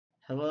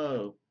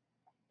Hello.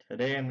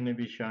 Today I'm going to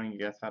be showing you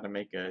guys how to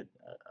make a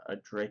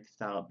Drake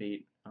style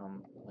beat,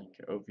 like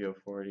OVO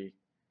 40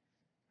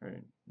 or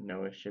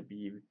Noah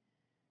Shebib.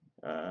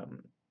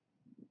 Um,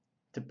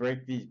 to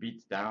break these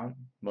beats down,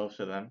 most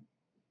of them,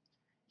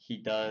 he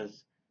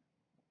does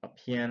a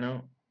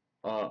piano,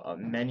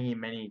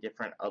 many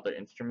different other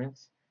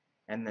instruments,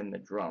 and then the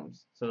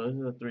drums. So those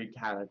are the three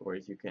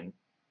categories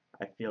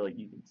I feel like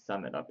you can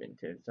sum it up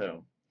into.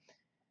 So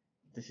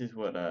this is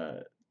what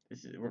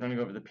we're going to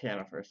go over the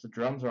piano first. The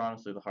drums are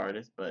honestly the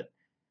hardest, but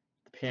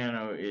the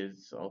piano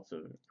is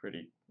also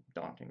pretty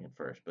daunting at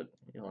first, but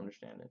you'll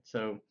understand it.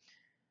 So,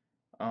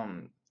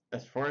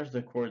 as far as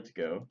the chords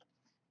go,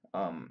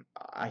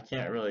 I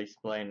can't really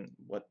explain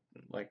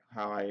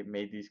how I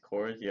made these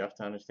chords. You have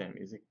to understand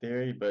music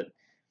theory, but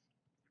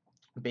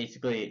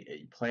basically,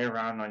 you play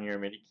around on your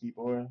MIDI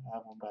keyboard. I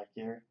have one back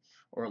here,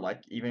 or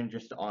like even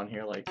just on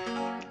here,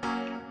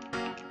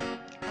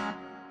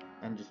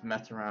 and just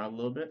mess around a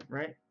little bit,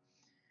 right?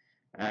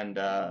 And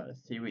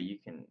see what you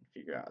can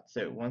figure out.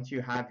 So once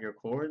you have your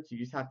chords, you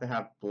just have to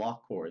have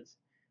block chords,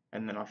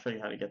 and then I'll show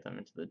you how to get them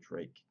into the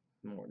Drake,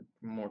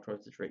 more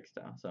towards the Drake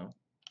style. So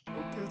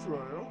Okay,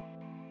 좋아요.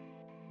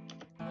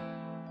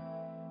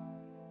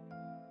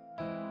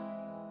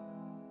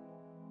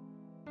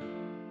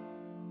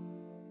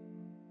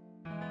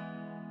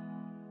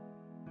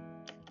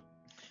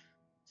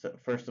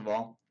 first of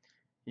all,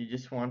 you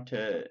just want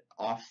to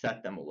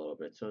offset them a little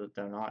bit so that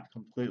they're not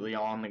completely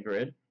on the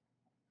grid.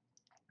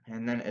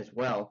 And then as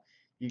well,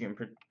 you can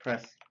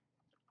press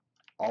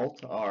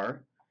Alt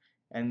R,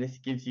 and this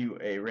gives you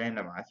a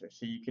randomizer,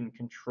 so you can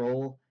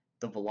control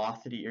the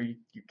velocity, or you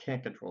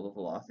can't control the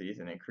velocities,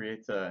 and it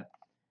creates a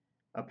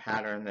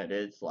pattern that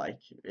is like,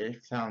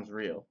 it sounds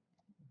real.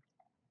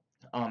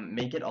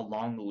 Make it a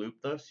long loop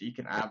though, so you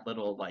can add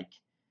little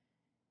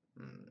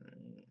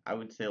I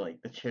would say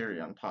like the cherry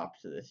on top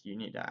to this. You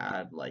need to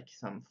add like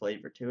some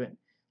flavor to it.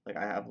 Like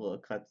I have little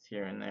cuts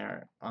here and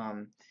there.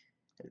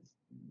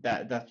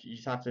 That you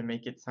just have to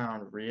make it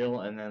sound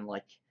real and then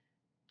like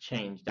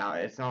changed out.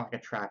 It's not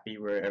like a trappy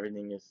where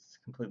everything is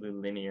completely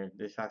linear.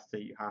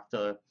 You have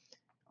to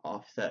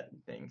offset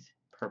things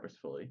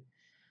purposefully.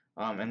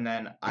 And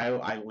then I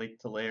like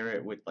to layer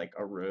it with like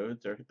a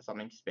Rhodes or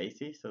something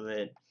spacey so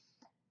that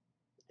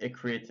it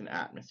creates an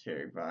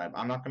atmospheric vibe.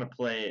 I'm not going to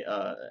play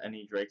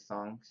any Drake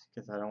songs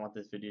because I don't want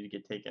this video to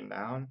get taken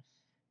down,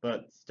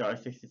 but Star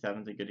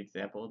 67 is a good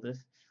example of this,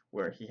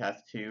 where he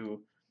has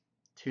two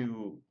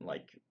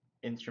like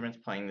instruments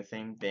playing the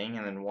same thing,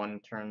 and then one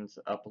turns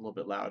up a little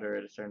bit louder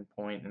at a certain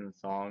point in the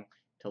song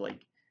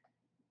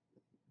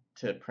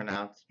to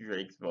pronounce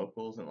Drake's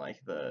vocals and like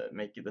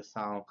make the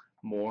sound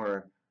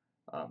more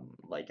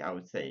like I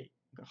would say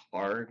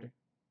hard.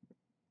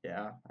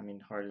 Yeah, I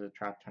mean hard is a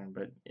trap term,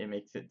 but it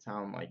makes it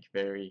sound like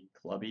very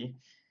clubby,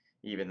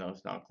 even though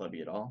it's not clubby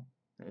at all.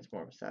 And it's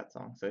more of a sad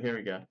song. So here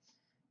we go.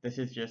 This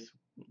is just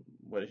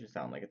what it should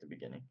sound like at the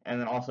beginning.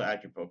 And then also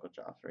add your vocal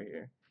chops right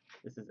here.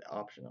 This is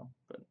optional,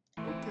 but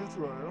Okay,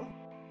 좋아요.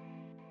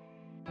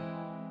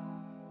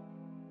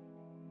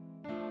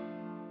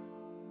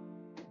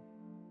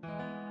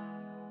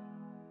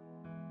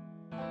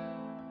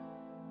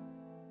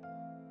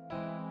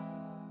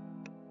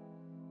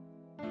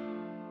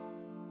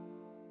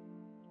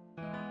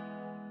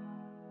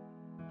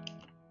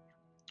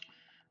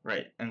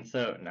 right. And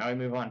so now we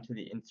move on to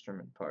the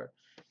instrument part.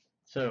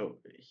 So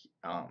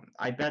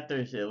I bet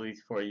there's at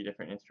least 40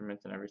 different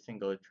instruments in every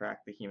single track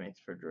that he makes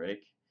for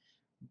Drake.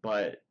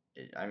 But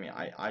I mean,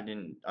 I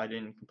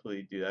didn't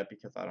completely do that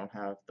because I don't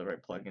have the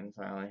right plugins.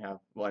 I only have,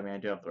 well, I mean, I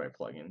do have the right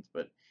plugins,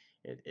 but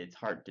it's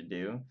hard to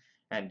do,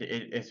 and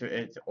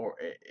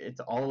it's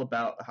all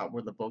about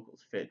where the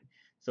vocals fit.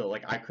 So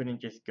like, I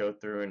couldn't just go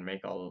through and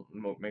make all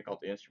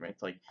the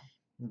instruments. Like,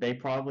 they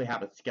probably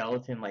have a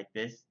skeleton like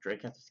this.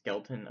 Drake has a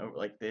skeleton over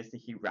like this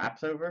that he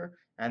raps over,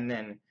 and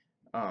then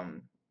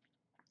um,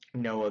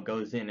 Noah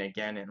goes in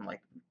again and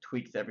like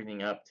tweaks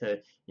everything up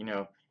to,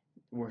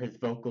 where his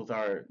vocals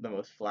are the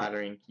most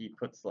flattering. He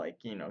puts like,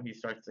 he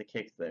starts the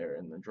kicks there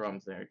and the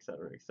drums there,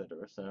 etc.,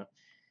 etc. So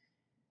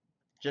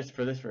just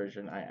for this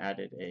version, I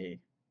added a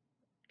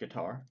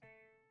guitar.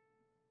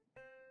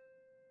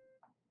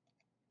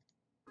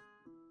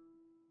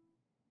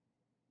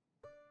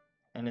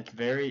 And it's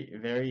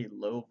very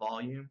low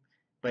volume,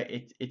 but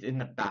it's in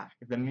the back.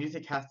 The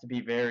music has to be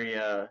very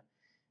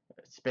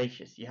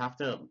spacious. You have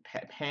to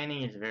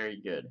panning is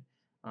very good,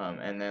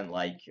 and then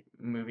like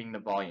moving the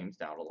volumes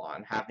down a lot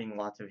and having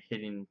lots of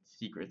hidden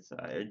secrets,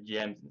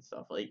 gems and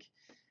stuff like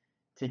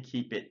to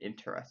keep it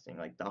interesting.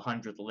 Like the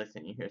 100th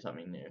listen, you hear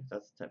something new.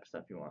 That's the type of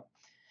stuff you want.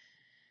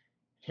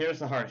 Here's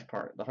the hardest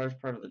part. The hardest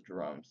part of the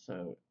drums.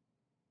 So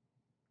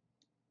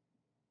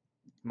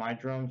my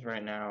drums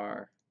right now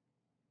are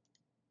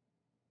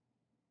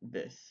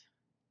this.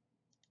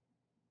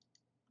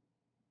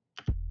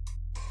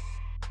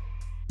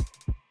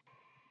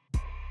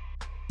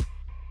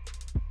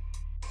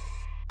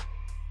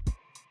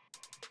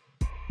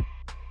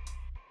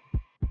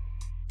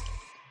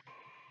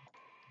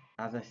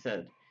 As I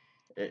said,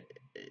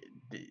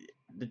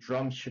 the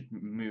drums should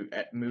move.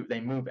 They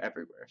move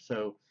everywhere.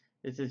 So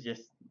this is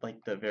just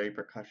like the very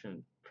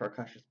percussion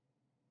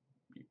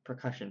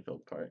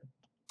filled part.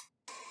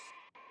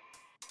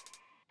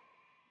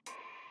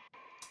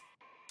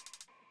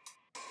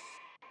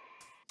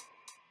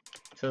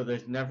 So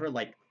there's never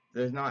like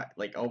there's not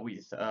like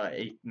always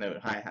 8-note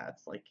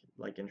hi-hats like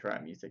in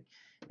trap music.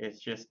 It's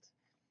just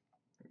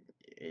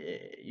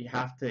you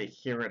have to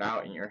hear it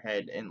out in your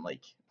head and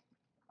like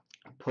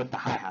put the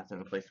hi-hats in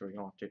the place where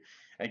you want to.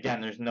 Again,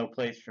 there's no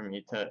place for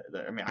me to,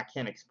 I mean, I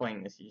can't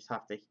explain this. You just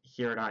have to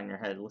hear it out in your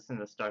head. Listen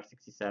to Star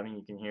 67.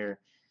 You can hear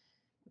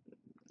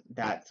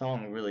that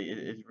song really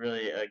is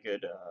really a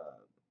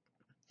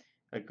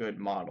good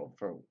model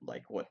for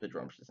like what the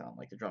drums should sound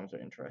like. The drums are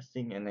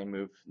interesting and they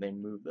move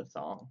the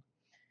song.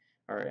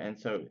 All right, and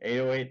so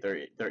 808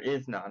 there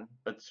is none,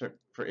 but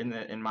for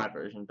in my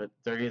version, but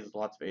there is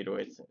lots of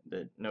 808s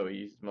that Noah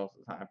uses most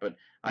of the time. But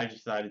I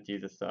just decided to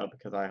use a sub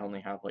because I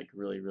only have like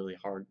really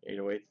hard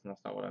 808s, and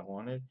that's not what I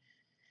wanted.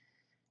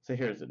 So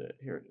here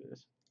it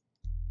is.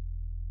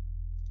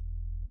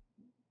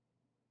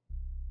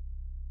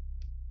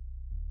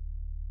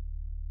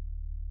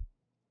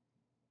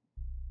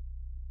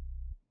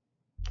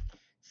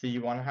 So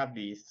you want to have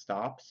these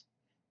stops,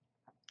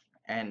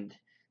 and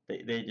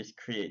they just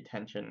create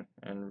tension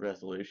and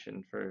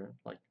resolution for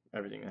like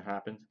everything that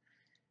happens.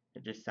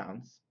 It just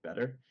sounds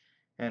better.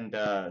 And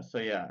so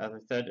yeah, as I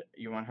said,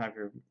 you want to have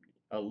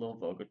a little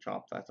vocal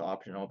chop. That's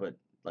optional, but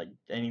like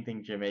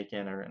anything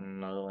Jamaican or in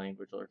another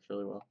language works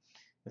really well.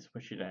 That's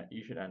what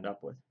you should end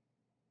up with.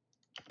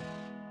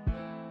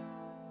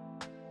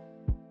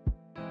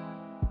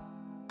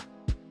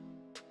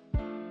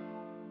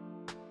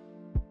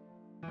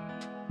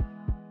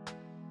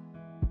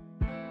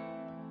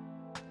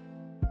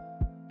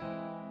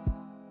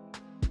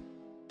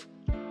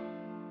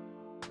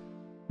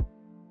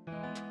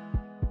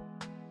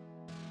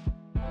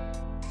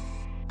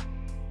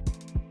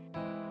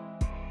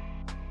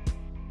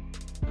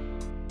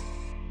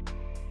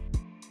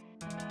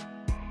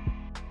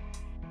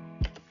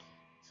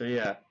 So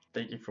yeah,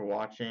 thank you for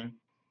watching.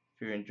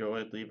 If you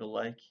enjoyed, leave a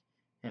like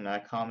and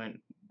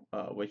comment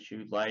what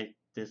you liked,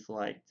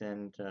 disliked,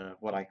 and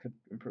what I could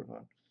improve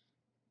on.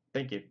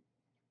 Thank you.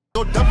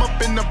 Go dumb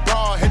up in the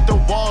bra, hit the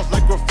walls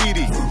like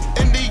graffiti.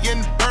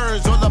 Indian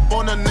burns all up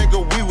on a nigga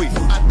wee wee.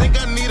 I think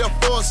I need a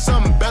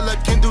foursome. Bella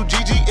can do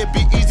Gigi, it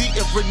be easy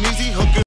if we're easy.